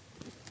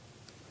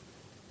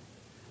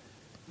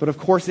 But of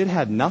course, it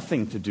had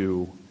nothing to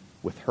do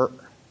with her.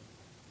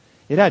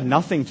 It had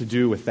nothing to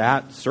do with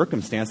that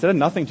circumstance. It had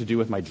nothing to do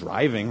with my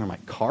driving or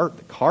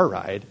the car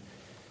ride.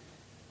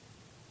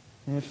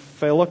 And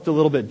if I looked a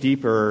little bit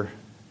deeper,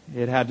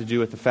 it had to do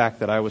with the fact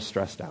that I was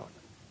stressed out.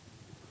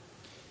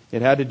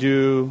 It had to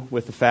do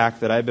with the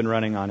fact that I'd been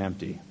running on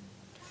empty.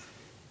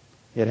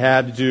 It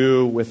had to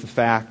do with the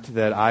fact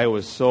that I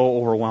was so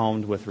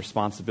overwhelmed with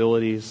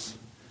responsibilities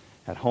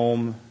at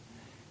home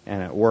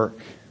and at work.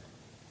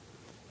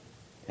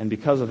 And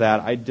because of that,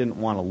 I didn't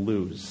want to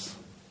lose.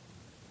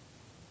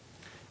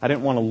 I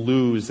didn't want to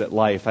lose at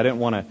life. I didn't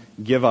want to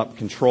give up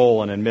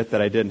control and admit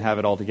that I didn't have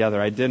it all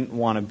together. I didn't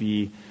want to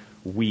be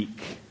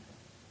weak.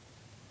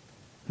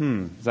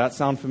 Does that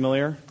sound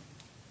familiar?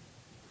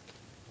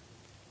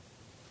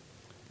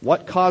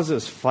 What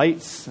causes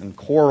fights and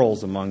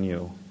quarrels among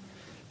you?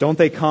 Don't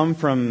they come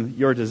from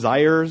your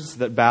desires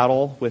that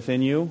battle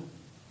within you?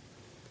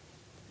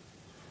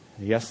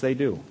 Yes, they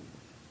do.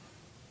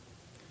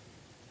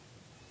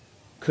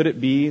 Could it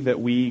be that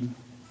we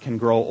can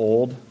grow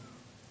old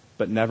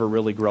but never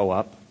really grow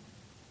up?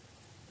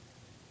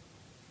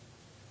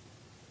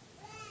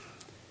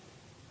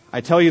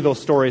 I tell you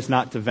those stories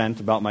not to vent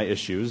about my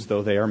issues,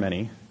 though they are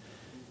many,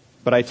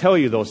 but I tell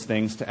you those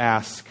things to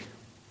ask,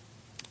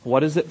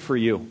 what is it for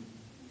you?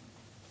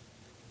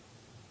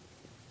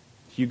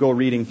 You go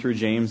reading through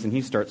James and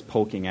he starts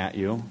poking at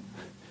you.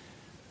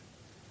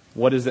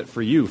 What is it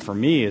for you? For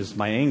me is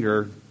my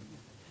anger.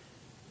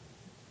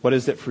 What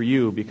is it for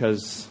you?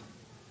 Because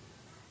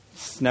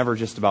it's never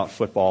just about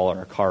football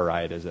or a car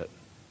ride, is it?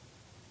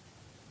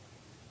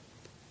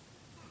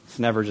 It's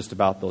never just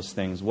about those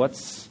things.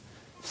 What's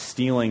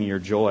stealing your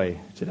joy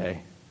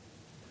today?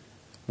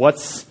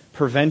 What's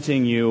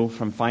preventing you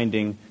from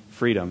finding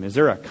freedom? Is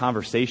there a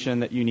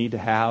conversation that you need to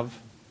have?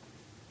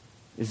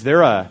 Is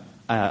there a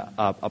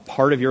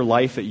part of your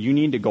life that you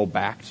need to go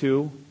back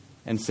to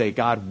and say,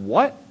 God,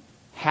 what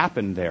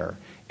happened there?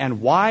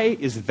 And why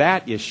is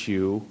that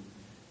issue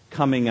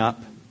coming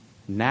up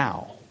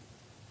now?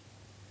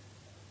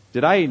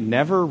 Did I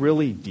never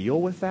really deal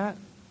with that?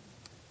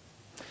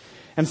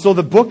 And so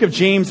the book of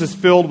James is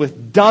filled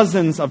with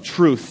dozens of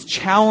truths,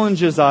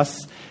 challenges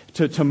us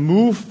to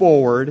move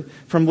forward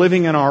from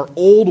living in our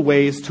old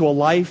ways to a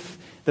life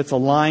that's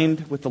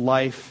aligned with the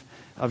life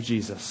of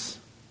Jesus.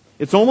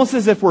 It's almost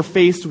as if we're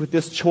faced with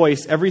this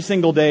choice every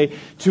single day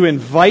to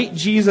invite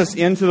Jesus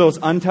into those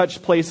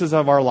untouched places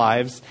of our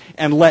lives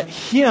and let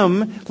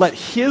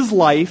His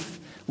life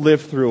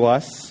live through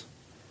us,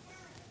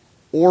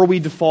 or we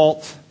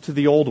default to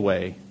the old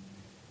way,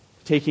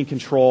 taking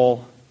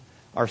control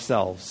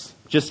ourselves,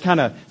 just kind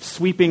of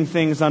sweeping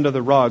things under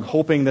the rug,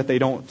 hoping that they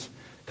don't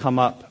come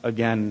up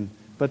again,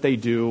 but they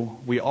do.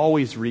 We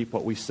always reap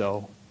what we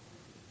sow.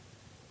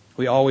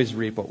 We always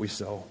reap what we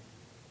sow.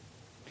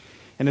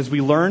 And as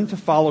we learn to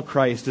follow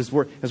Christ, as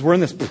we're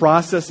in this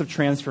process of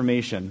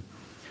transformation,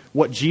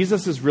 what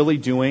Jesus is really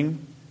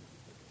doing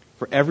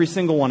for every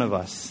single one of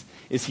us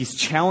is He's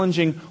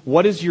challenging,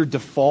 what is your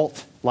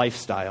default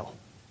lifestyle?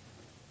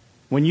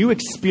 When you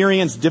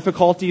experience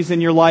difficulties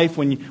in your life,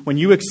 when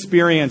you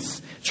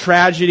experience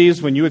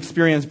tragedies, when you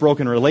experience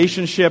broken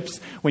relationships,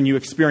 when you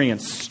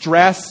experience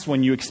stress,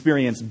 when you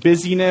experience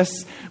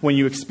busyness, when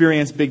you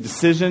experience big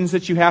decisions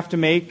that you have to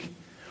make,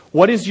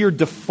 what is your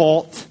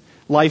default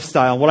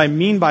lifestyle? What I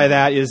mean by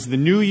that is the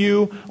new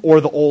you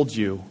or the old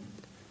you.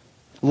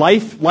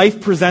 Life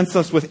presents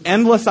us with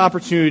endless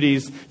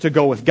opportunities to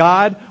go with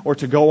God or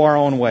to go our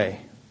own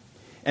way.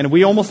 And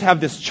we almost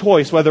have this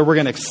choice whether we're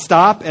going to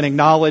stop and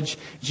acknowledge,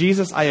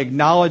 Jesus, I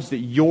acknowledge that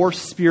your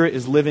Spirit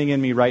is living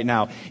in me right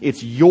now.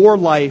 It's your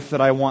life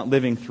that I want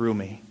living through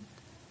me,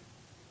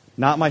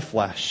 not my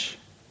flesh.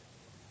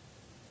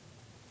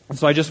 And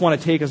so I just want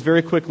to take us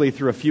very quickly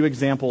through a few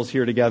examples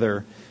here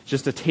together,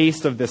 just a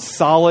taste of this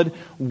solid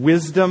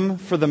wisdom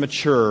for the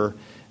mature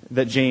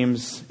that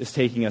James is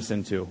taking us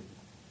into.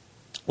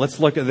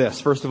 Let's look at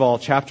this. First of all,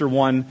 chapter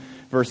 1,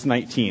 verse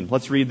 19.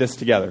 Let's read this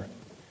together.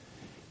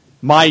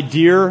 My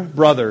dear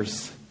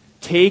brothers,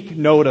 take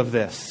note of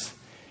this.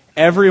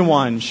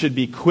 Everyone should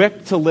be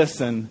quick to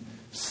listen,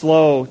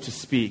 slow to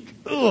speak.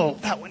 Oh,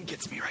 that one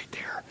gets me right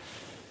there.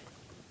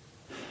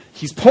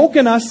 He's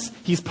poking us.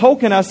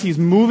 He's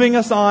moving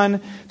us on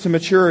to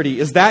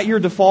maturity. Is that your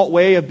default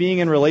way of being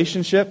in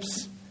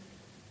relationships?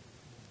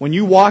 When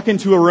you walk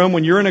into a room,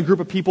 when you're in a group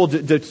of people,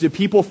 do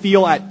people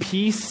feel at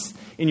peace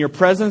in your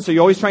presence? Or are you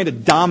always trying to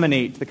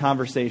dominate the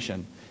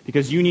conversation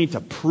because you need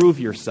to prove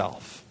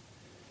yourself?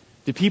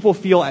 Do people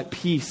feel at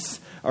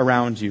peace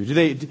around you?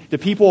 Do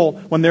people,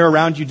 when they're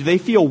around you, do they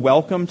feel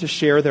welcome to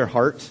share their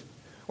heart?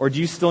 Or do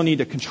you still need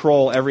to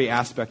control every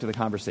aspect of the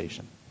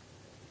conversation?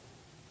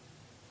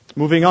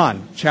 Moving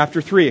on,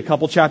 chapter 3, a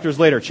couple chapters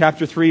later,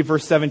 chapter 3,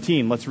 verse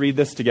 17. Let's read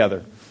this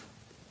together.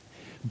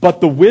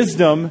 But the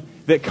wisdom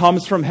that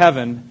comes from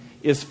heaven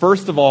is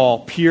first of all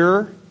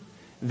pure,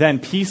 then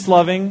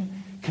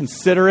peace-loving,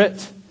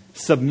 considerate,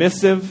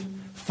 submissive,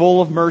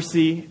 full of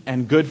mercy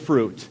and good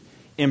fruit,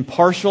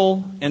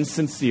 impartial and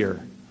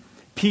sincere.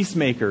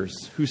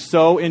 Peacemakers who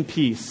sow in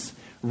peace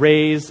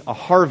raise a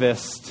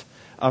harvest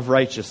of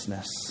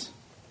righteousness.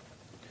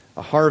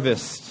 A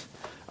harvest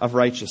of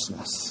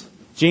righteousness.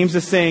 James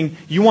is saying,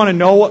 you want to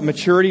know what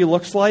maturity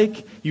looks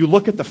like? You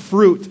look at the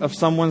fruit of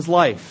someone's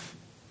life.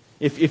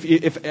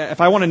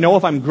 If I want to know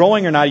if I'm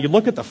growing or not, you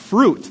look at the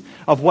fruit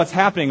of what's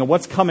happening and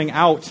what's coming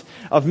out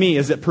of me.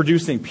 Is it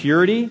producing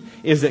purity?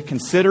 Is it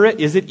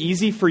considerate? Is it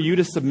easy for you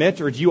to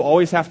submit, or do you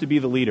always have to be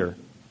the leader?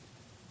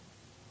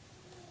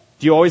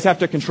 Do you always have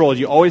to control? Do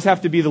you always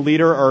have to be the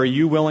leader, or are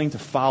you willing to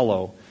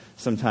follow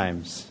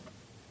sometimes?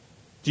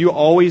 Do you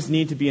always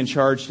need to be in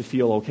charge to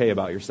feel okay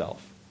about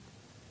yourself?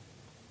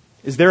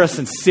 Is there a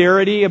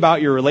sincerity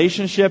about your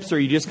relationships, or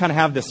you just kind of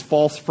have this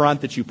false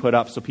front that you put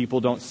up so people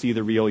don't see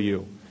the real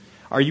you?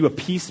 Are you a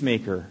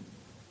peacemaker?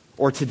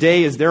 Or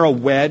today, is there a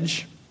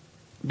wedge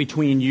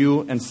between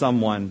you and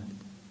someone?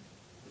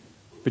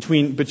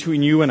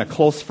 Between you and a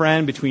close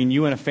friend, between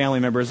you and a family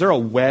member? Is there a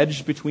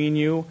wedge between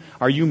you?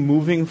 Are you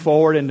moving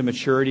forward into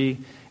maturity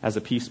as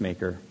a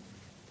peacemaker?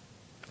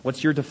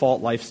 What's your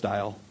default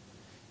lifestyle?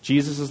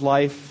 Jesus'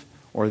 life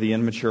or the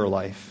immature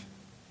life?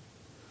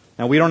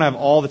 Now, we don't have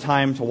all the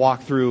time to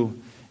walk through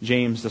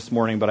James this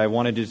morning, but I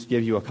wanted to just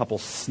give you a couple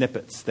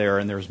snippets there,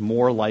 and there's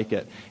more like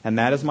it. And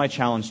that is my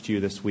challenge to you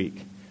this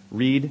week.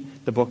 Read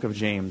the book of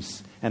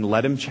James and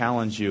let him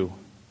challenge you.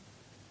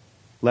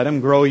 Let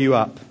him grow you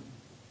up.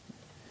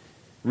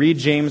 Read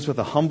James with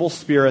a humble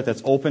spirit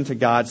that's open to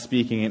God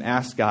speaking, and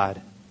ask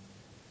God,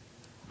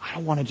 I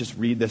don't want to just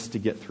read this to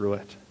get through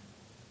it.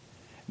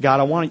 God,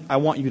 I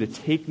want you to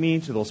take me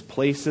to those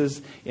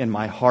places in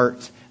my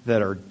heart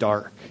that are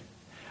dark.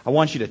 I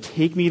want you to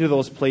take me to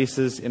those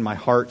places in my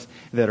heart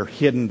that are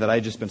hidden, that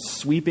I've just been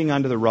sweeping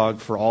under the rug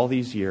for all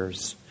these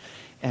years.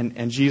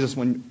 And Jesus,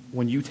 when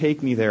you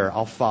take me there,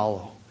 I'll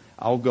follow.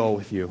 I'll go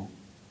with you.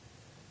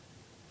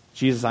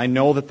 Jesus, I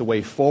know that the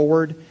way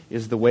forward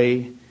is the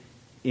way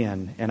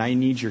in, and I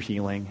need your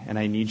healing, and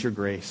I need your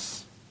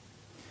grace.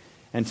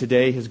 And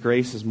today, his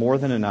grace is more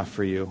than enough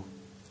for you.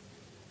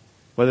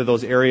 Whether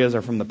those areas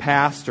are from the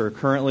past or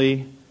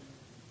currently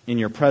in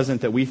your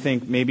present that we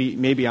think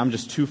maybe I'm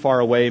just too far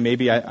away,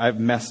 maybe I've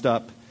messed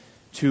up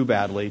too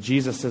badly.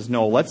 Jesus says,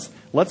 no,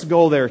 let's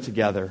go there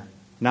together.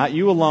 Not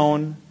you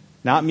alone,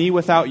 not me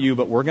without you,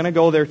 but we're going to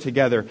go there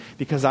together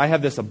because I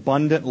have this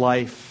abundant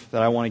life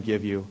that I want to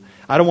give you.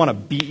 I don't want to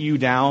beat you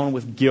down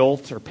with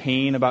guilt or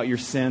pain about your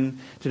sin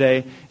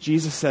today.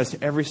 Jesus says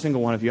to every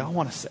single one of you, I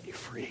want to set you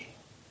free.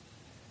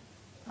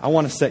 I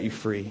want to set you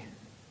free.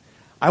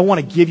 I want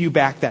to give you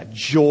back that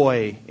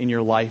joy in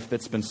your life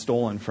that's been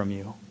stolen from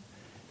you.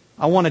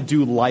 I want to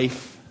do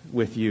life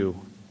with you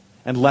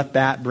and let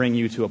that bring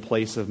you to a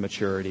place of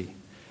maturity.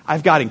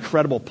 I've got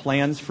incredible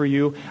plans for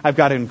you. I've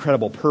got an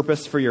incredible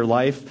purpose for your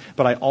life,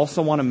 but I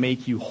also want to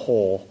make you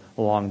whole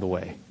along the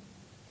way.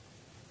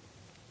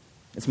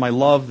 It's my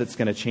love that's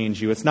going to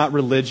change you. It's not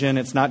religion.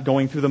 It's not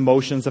going through the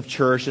motions of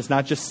church. It's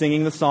not just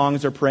singing the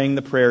songs or praying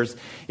the prayers.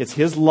 It's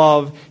his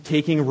love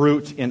taking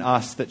root in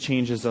us that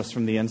changes us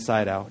from the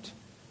inside out.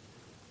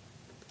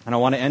 And I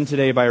want to end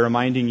today by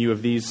reminding you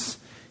of these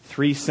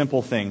 3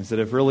 simple things that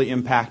have really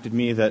impacted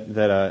me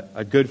that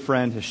a good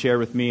friend has shared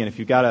with me. And if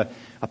you've got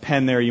a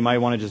pen there, you might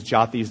want to just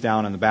jot these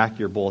down on the back of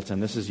your bulletin.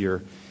 This is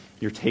your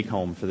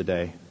take-home for the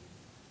day.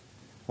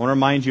 I want to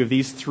remind you of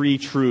these 3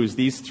 truths,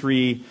 these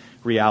 3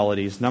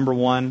 realities. Number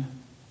 1,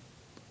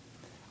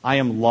 I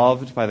am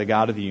loved by the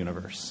God of the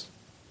universe.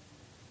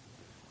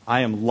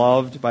 I am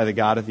loved by the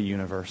God of the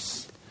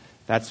universe.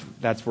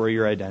 That's where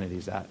your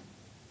identity's at.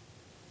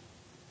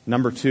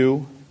 Number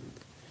 2,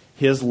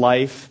 his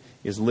life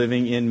is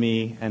living in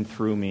me and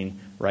through me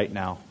right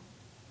now.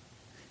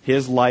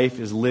 His life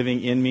is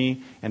living in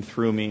me and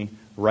through me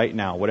right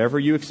now. Whatever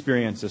you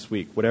experience this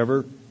week,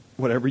 whatever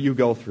you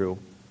go through,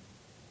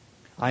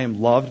 I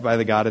am loved by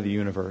the God of the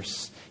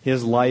universe.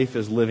 His life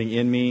is living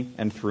in me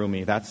and through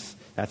me. That's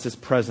his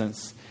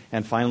presence.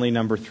 And finally,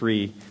 number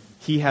 3,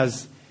 he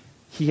has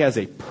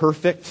a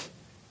perfect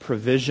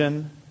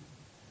provision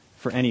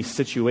for any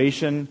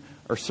situation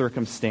or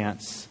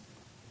circumstance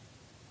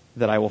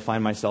that I will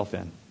find myself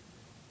in.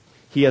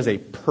 He has a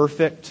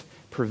perfect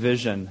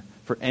provision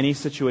for any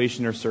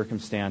situation or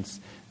circumstance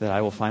that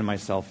I will find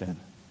myself in.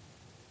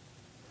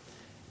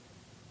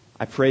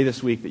 I pray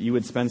this week that you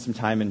would spend some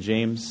time in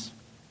James,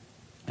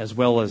 as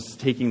well as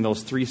taking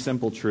those 3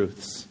 simple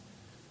truths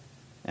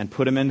and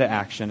put them into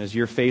action as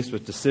you're faced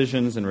with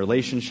decisions and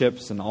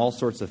relationships and all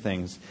sorts of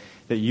things,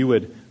 that you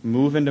would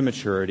move into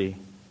maturity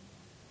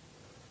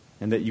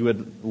and that you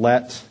would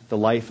let the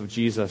life of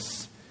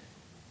Jesus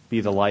be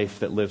the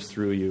life that lives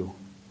through you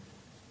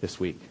this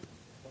week.